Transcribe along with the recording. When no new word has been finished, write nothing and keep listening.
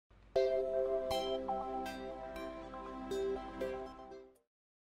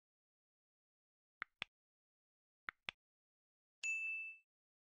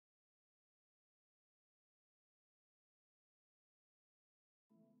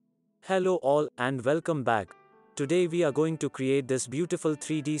Hello all and welcome back. Today we are going to create this beautiful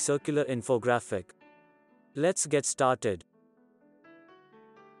 3D circular infographic. Let's get started.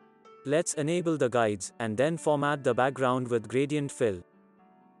 Let's enable the guides and then format the background with gradient fill.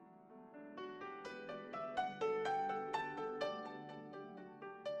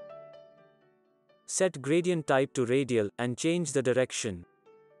 Set gradient type to radial and change the direction.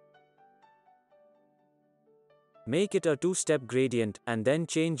 Make it a two-step gradient and then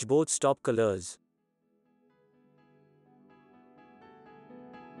change both stop colors.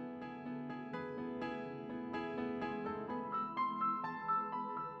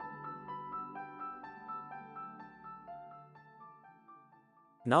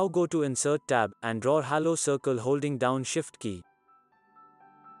 Now go to Insert tab and draw Halo circle holding down Shift key.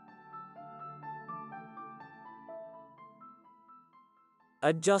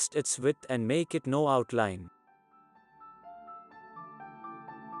 Adjust its width and make it no outline.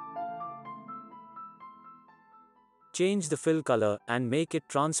 Change the fill color and make it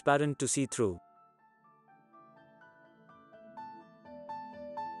transparent to see through.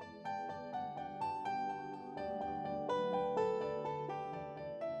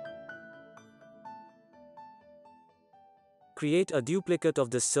 Create a duplicate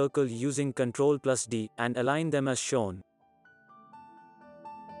of this circle using Ctrl+D and align them as shown.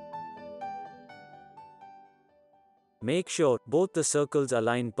 Make sure both the circles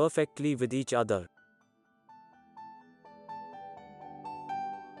align perfectly with each other.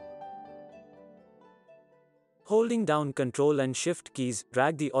 Holding down Ctrl and Shift keys,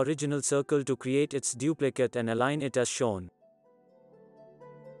 drag the original circle to create its duplicate and align it as shown.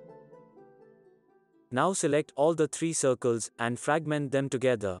 Now select all the three circles and fragment them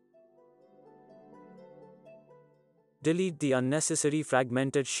together. Delete the unnecessary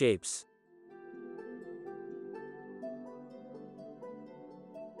fragmented shapes.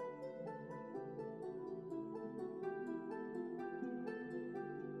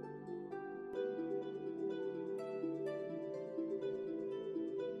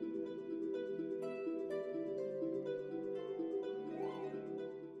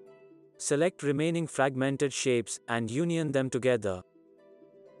 Select remaining fragmented shapes and union them together.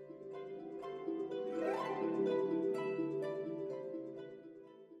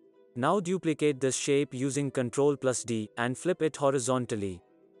 Now duplicate this shape using Ctrl+D and flip it horizontally.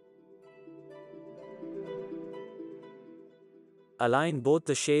 Align both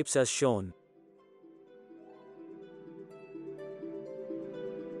the shapes as shown.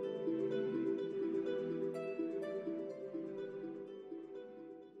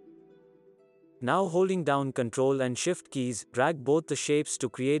 Now holding down Ctrl and Shift keys, drag both the shapes to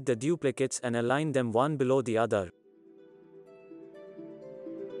create the duplicates and align them one below the other.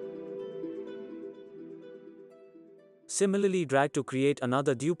 Similarly, drag to create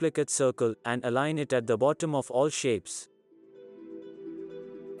another duplicate circle and align it at the bottom of all shapes.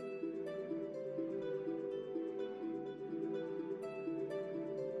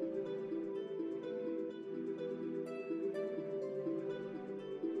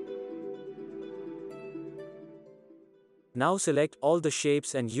 Now select all the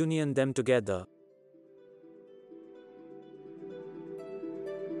shapes and union them together.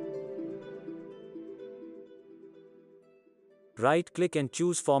 Right-click and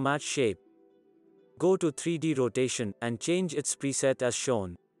choose Format Shape. Go to 3D Rotation and change its preset as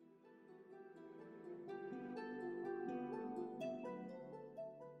shown.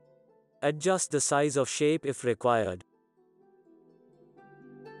 Adjust the size of shape if required.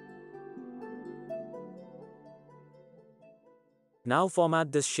 Now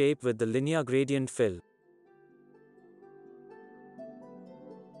format this shape with the linear gradient fill.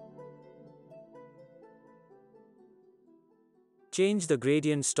 Change the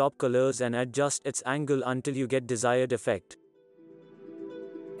gradient stop colors and adjust its angle until you get desired effect.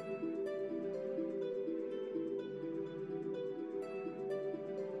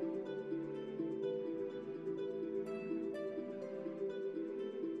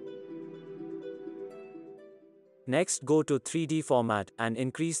 Next, go to 3D format and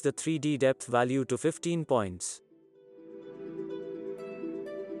increase the 3D depth value to 15 points.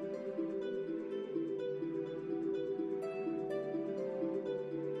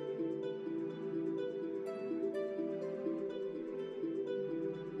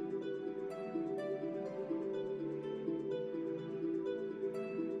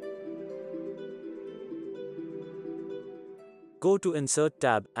 Go to Insert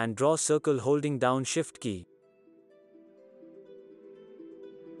tab and draw circle holding down Shift key.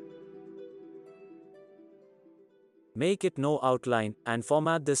 Make it no outline, and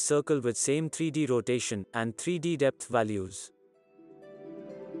format this circle with same 3D rotation and 3D depth values.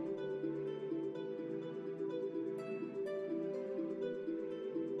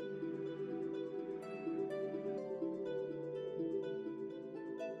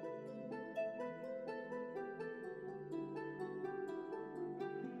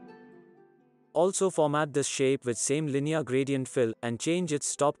 Also format this shape with same linear gradient fill and change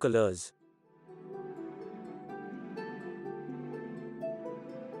its top colors.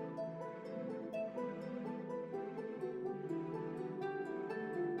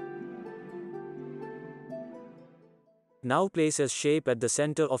 Now place a shape at the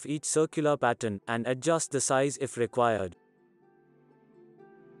center of each circular pattern and adjust the size if required.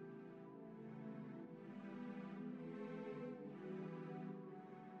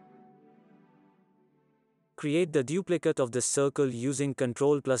 Create the duplicate of this circle using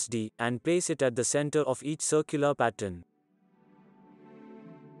Ctrl+D and place it at the center of each circular pattern.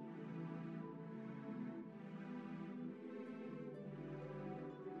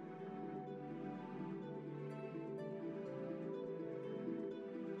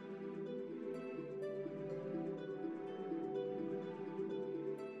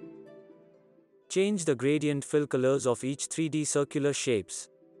 Change the gradient fill colors of each 3D circular shapes.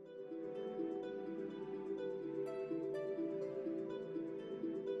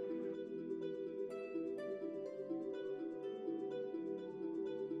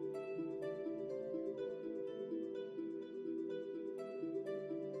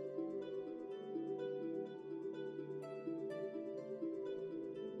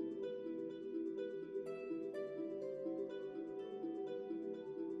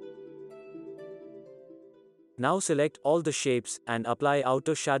 Now select all the shapes and apply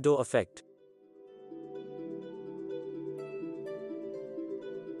outer shadow effect.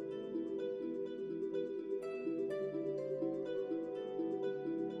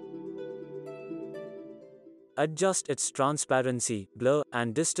 Adjust its transparency, blur,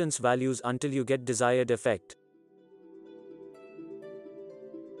 and distance values until you get desired effect.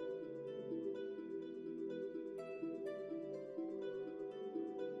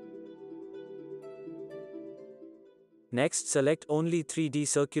 Next, select only 3D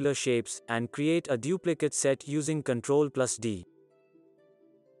circular shapes and create a duplicate set using Ctrl+D.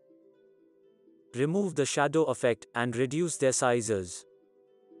 Remove the shadow effect and reduce their sizes.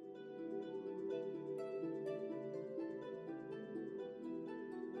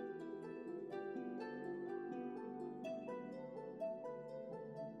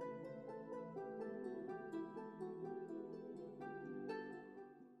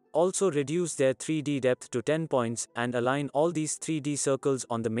 Also reduce their 3D depth to 10 points and align all these 3D circles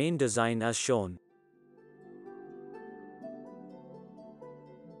on the main design as shown.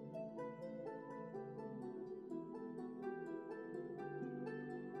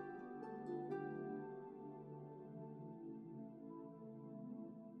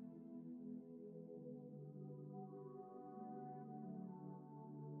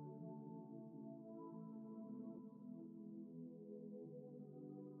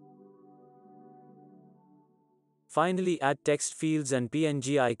 Finally, add text fields and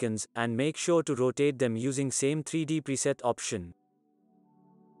PNG icons, and make sure to rotate them using same 3D preset option.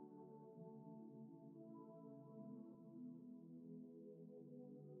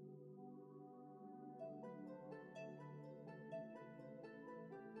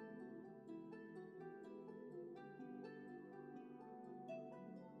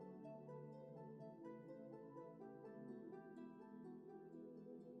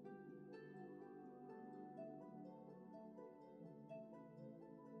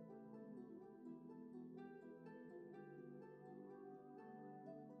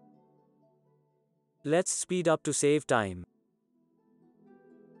 Let's speed up to save time.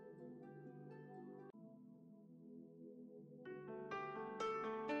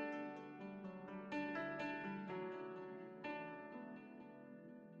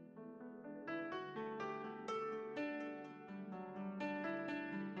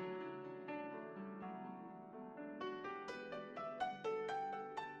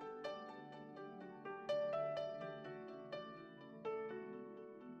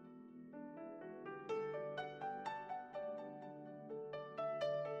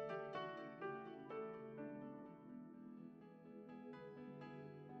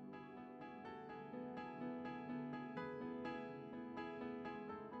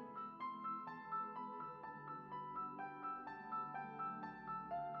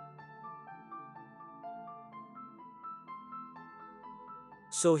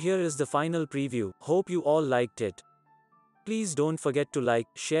 So here is the final preview. Hope you all liked it. Please don't forget to like,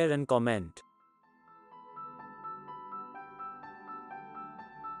 share and comment.